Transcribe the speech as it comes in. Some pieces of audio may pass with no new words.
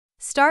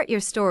Start your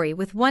story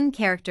with one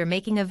character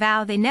making a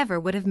vow they never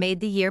would have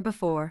made the year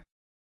before.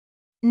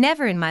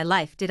 Never in my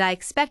life did I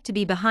expect to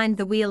be behind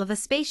the wheel of a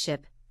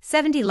spaceship,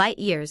 70 light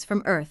years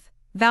from Earth,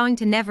 vowing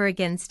to never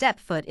again step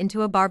foot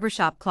into a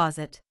barbershop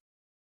closet.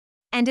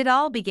 And it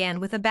all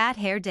began with a bad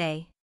hair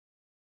day.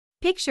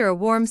 Picture a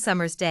warm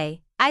summer's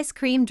day, ice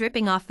cream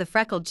dripping off the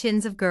freckled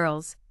chins of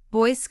girls,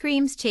 boys'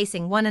 screams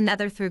chasing one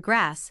another through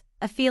grass,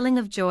 a feeling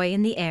of joy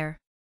in the air.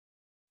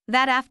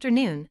 That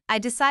afternoon, I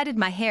decided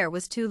my hair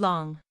was too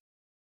long.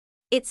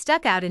 It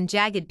stuck out in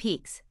jagged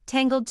peaks,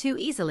 tangled too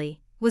easily,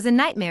 was a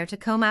nightmare to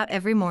comb out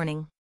every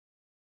morning.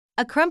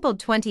 A crumpled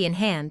 20 in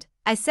hand,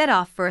 I set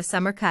off for a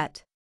summer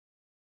cut.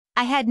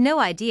 I had no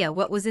idea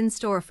what was in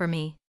store for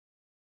me.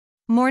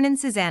 "Mornin',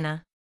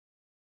 Susanna."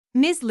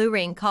 Ms.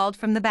 Lorraine called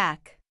from the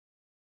back.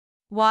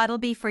 "What'll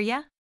be for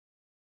ya?"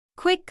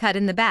 "Quick cut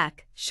in the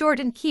back, short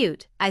and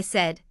cute," I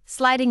said,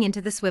 sliding into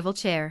the swivel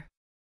chair.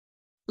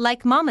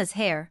 "Like Mama's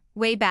hair,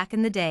 way back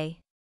in the day."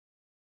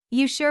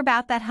 "You sure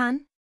 'bout that,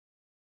 hun?"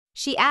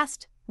 she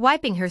asked,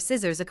 wiping her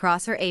scissors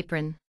across her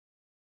apron.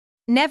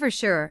 "Never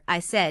sure," I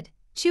said,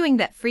 chewing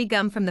that free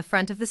gum from the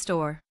front of the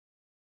store.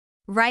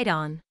 "Right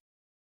on.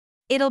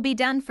 It'll be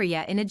done for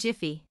ya in a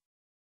jiffy.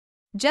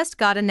 Just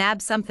gotta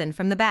nab something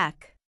from the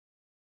back."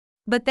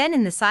 But then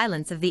in the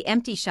silence of the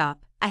empty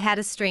shop, I had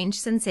a strange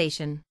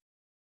sensation.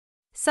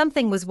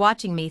 Something was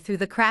watching me through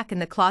the crack in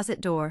the closet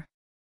door.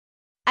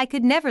 I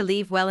could never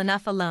leave well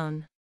enough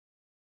alone.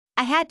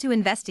 I had to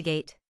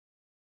investigate.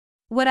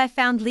 What I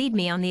found lead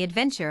me on the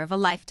adventure of a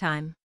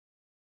lifetime.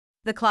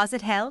 The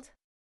closet held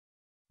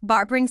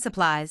barbering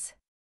supplies.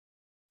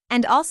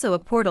 And also a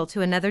portal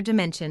to another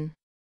dimension.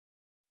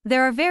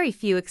 There are very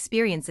few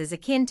experiences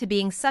akin to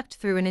being sucked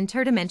through an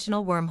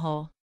interdimensional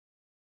wormhole.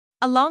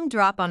 A long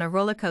drop on a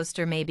roller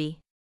coaster maybe.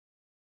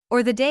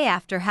 Or the day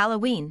after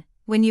Halloween,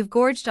 when you've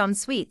gorged on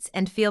sweets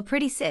and feel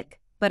pretty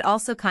sick, but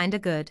also kinda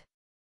good.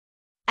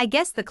 I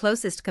guess the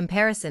closest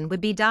comparison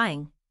would be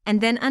dying, and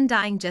then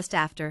undying just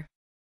after.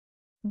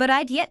 But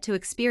I'd yet to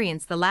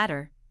experience the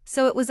latter,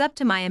 so it was up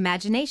to my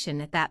imagination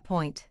at that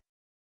point.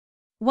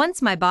 Once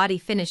my body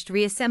finished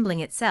reassembling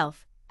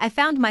itself, I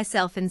found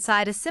myself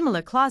inside a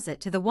similar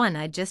closet to the one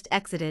I'd just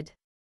exited.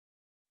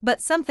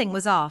 But something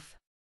was off.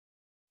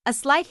 A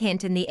slight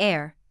hint in the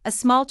air, a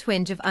small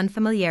twinge of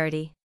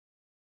unfamiliarity.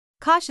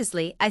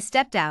 Cautiously, I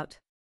stepped out.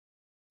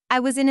 I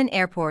was in an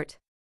airport.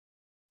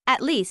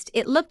 At least,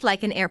 it looked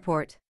like an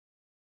airport.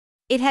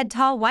 It had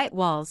tall white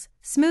walls,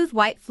 smooth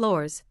white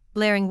floors,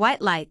 blaring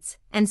white lights,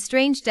 and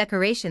strange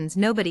decorations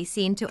nobody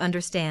seemed to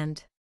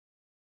understand.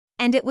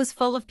 And it was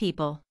full of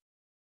people.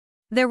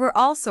 There were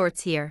all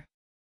sorts here.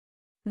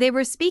 They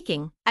were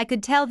speaking, I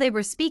could tell they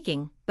were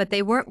speaking, but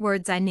they weren't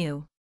words I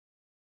knew.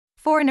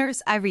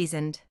 Foreigners, I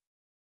reasoned.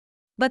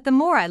 But the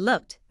more I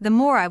looked, the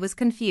more I was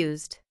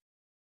confused.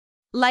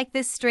 Like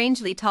this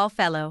strangely tall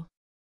fellow.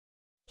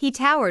 He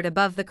towered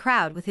above the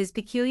crowd with his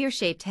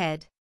peculiar-shaped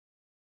head.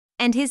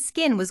 And his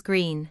skin was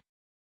green.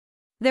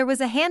 There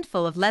was a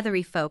handful of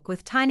leathery folk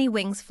with tiny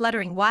wings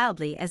fluttering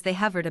wildly as they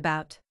hovered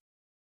about.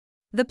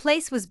 The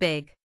place was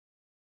big.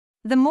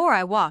 The more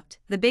I walked,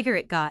 the bigger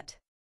it got.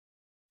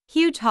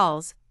 Huge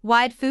halls,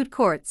 wide food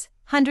courts,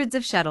 hundreds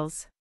of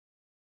shuttles.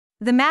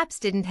 The maps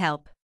didn't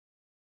help.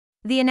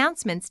 The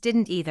announcements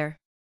didn't either.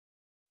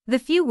 The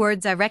few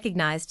words I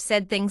recognized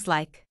said things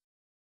like,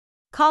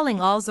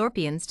 "Calling all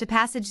Zorpians to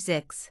Passage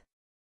 6.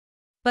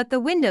 But the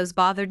windows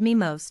bothered me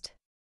most.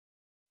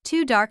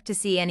 Too dark to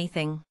see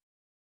anything.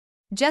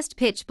 Just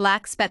pitch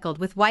black speckled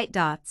with white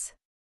dots.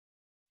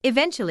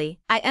 Eventually,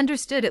 I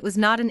understood it was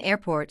not an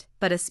airport,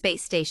 but a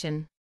space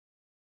station.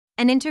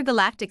 An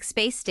intergalactic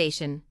space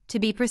station, to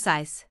be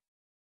precise.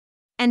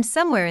 And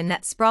somewhere in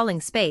that sprawling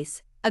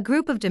space, a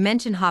group of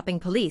dimension-hopping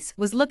police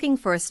was looking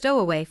for a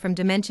stowaway from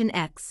Dimension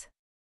X.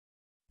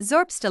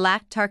 Zorp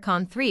Stalak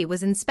Tarkon 3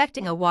 was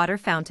inspecting a water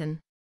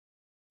fountain.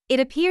 It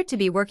appeared to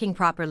be working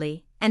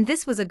properly, and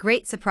this was a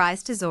great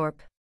surprise to Zorp.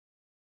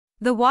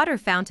 The water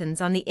fountains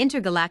on the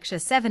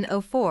Intergalaxia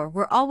 704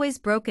 were always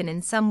broken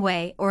in some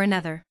way or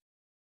another.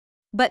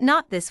 But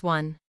not this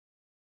one.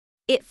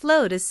 It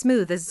flowed as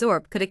smooth as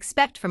Zorp could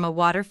expect from a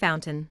water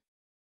fountain.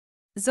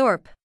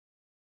 "Zorp.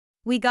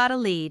 We got a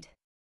lead."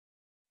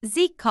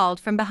 Zeke called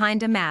from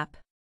behind a map.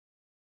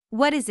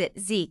 "What is it,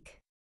 Zeke?"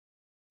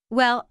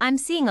 "Well, I'm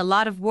seeing a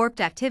lot of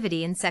warped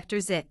activity in Sector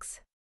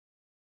Zix.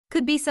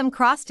 Could be some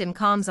cross-dim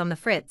comms on the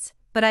fritz,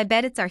 but I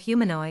bet it's our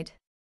humanoid."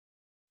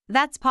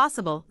 "That's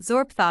possible,"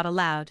 Zorp thought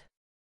aloud.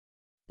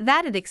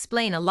 That'd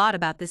explain a lot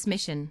about this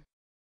mission.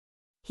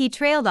 He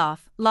trailed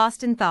off,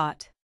 lost in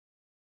thought.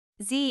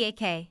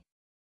 "Zek!"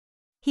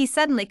 he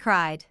suddenly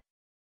cried.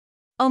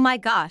 "Oh my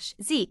gosh,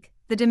 Zeke,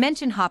 the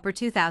Dimension Hopper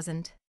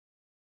 2000.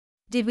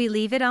 Did we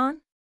leave it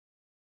on?"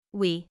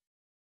 "We,"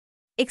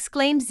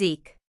 exclaimed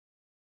Zeke.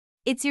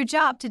 "It's your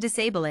job to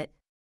disable it."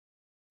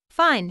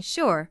 "Fine,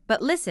 sure,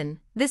 but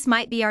listen, this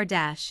might be our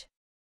dash."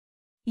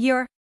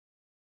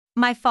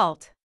 My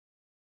fault."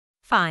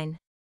 "Fine.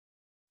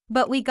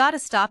 But we gotta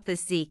stop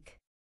this, Zeke.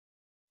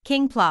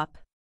 King Plop.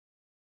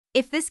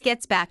 If this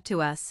gets back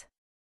to us."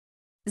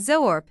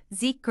 Zorp,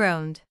 Zeke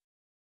groaned.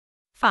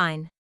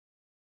 Fine.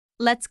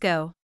 Let's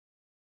go.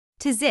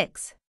 To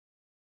Zix.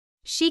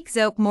 Sheik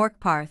Zope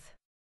Morkparth.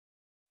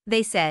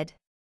 They said.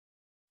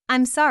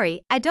 I'm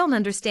sorry, I don't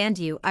understand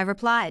you, I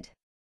replied.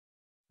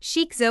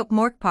 Sheik Zope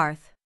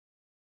Morkparth.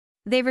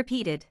 They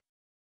repeated.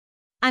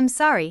 I'm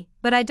sorry,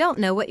 but I don't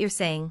know what you're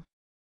saying.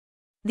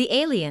 The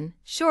alien,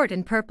 short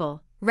and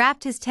purple,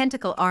 wrapped his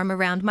tentacle arm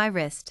around my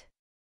wrist.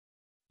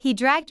 He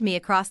dragged me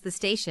across the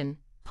station,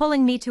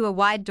 pulling me to a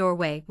wide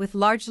doorway with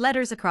large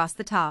letters across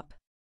the top.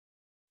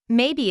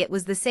 Maybe it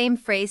was the same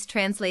phrase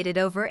translated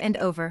over and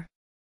over.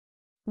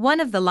 One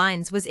of the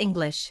lines was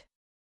English.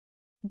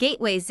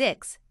 Gateway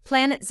Zix,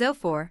 Planet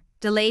Zophor,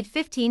 delayed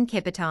 15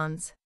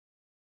 kipitons.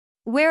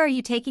 Where are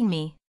you taking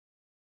me?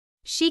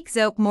 Sheik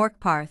Zope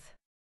Morkparth.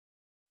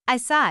 I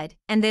sighed,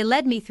 and they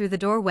led me through the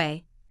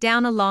doorway,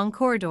 down a long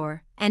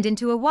corridor, and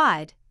into a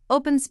wide,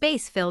 open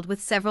space filled with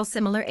several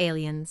similar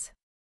aliens.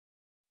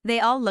 They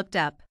all looked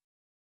up.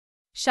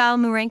 Shal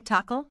Murank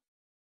Takal?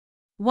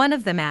 One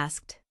of them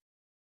asked.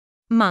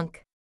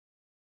 Monk.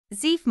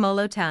 Zeef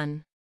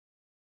Molotun.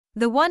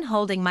 The one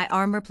holding my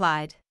arm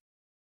replied.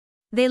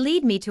 They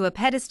lead me to a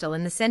pedestal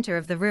in the center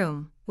of the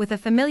room, with a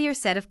familiar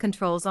set of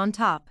controls on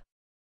top.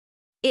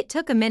 It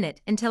took a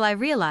minute until I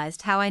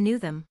realized how I knew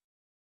them.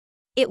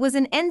 It was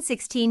an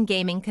N16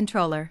 gaming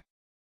controller.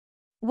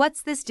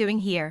 What's this doing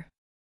here?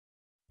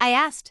 I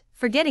asked,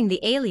 forgetting the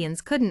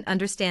aliens couldn't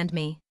understand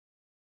me.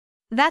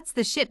 That's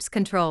the ship's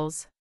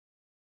controls.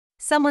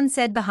 Someone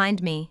said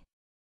behind me.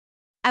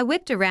 I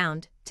whipped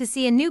around, to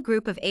see a new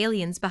group of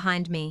aliens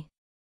behind me.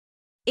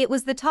 It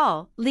was the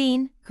tall,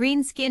 lean,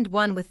 green-skinned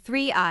one with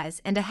 3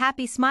 eyes and a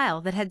happy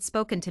smile that had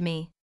spoken to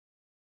me.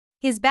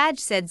 His badge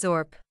said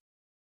Zorp.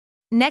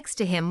 Next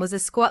to him was a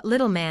squat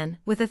little man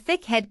with a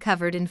thick head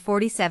covered in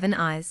 47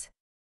 eyes.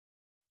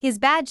 His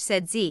badge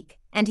said Zeke,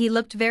 and he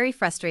looked very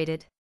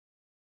frustrated.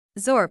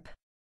 Zorp.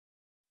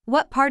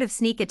 What part of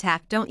sneak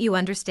attack don't you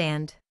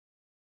understand?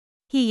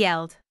 He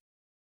yelled.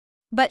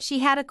 But she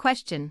had a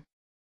question.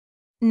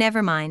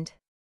 Never mind.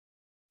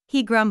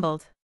 He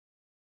grumbled.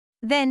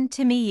 Then,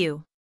 to me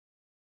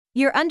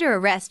You're under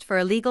arrest for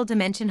illegal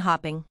dimension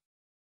hopping.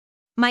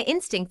 My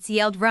instincts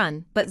yelled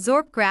run, but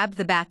Zorp grabbed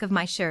the back of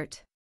my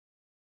shirt.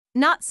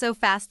 Not so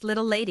fast,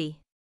 little lady.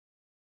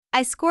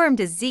 I squirmed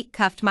as Zeke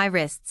cuffed my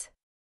wrists.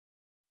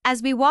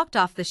 As we walked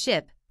off the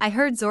ship, I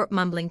heard Zorp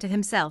mumbling to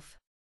himself.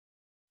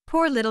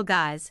 Poor little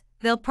guys,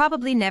 they'll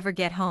probably never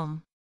get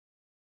home.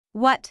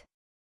 What?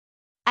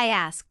 I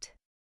asked.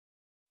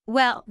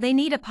 Well, they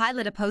need a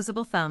pilot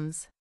opposable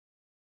thumbs.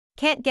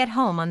 Can't get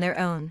home on their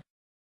own.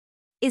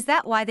 Is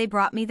that why they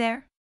brought me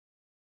there?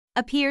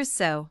 Appears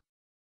so.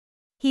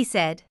 He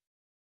said.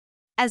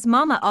 As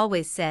Mama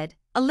always said,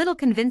 a little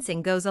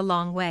convincing goes a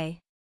long way.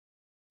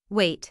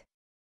 Wait.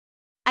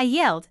 I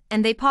yelled,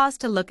 and they paused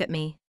to look at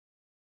me.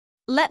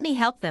 Let me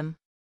help them.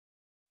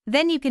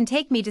 Then you can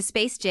take me to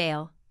space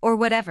jail, or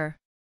whatever.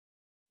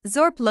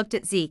 Zorp looked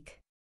at Zeke.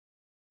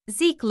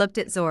 Zeke looked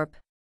at Zorp.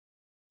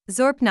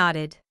 Zorp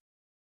nodded.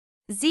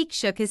 Zeke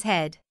shook his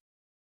head.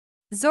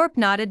 Zorp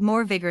nodded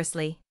more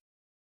vigorously.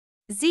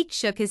 Zeke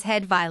shook his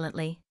head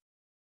violently.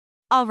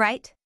 All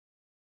right?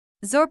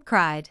 Zorp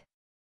cried.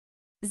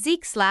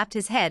 Zeke slapped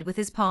his head with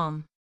his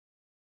palm.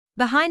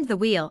 Behind the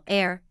wheel,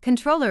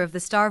 controller of the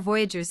Star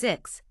Voyager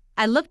Zix,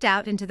 I looked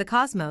out into the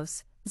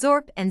cosmos,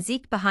 Zorp and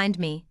Zeke behind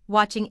me,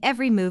 watching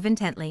every move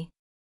intently.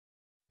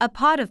 A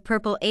pod of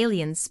purple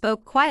aliens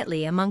spoke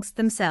quietly amongst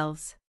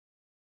themselves.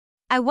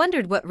 I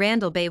wondered what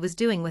Randall Bay was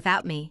doing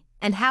without me,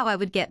 and how I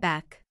would get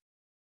back.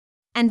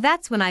 And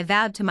that's when I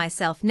vowed to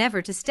myself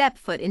never to step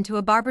foot into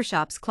a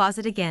barbershop's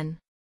closet again.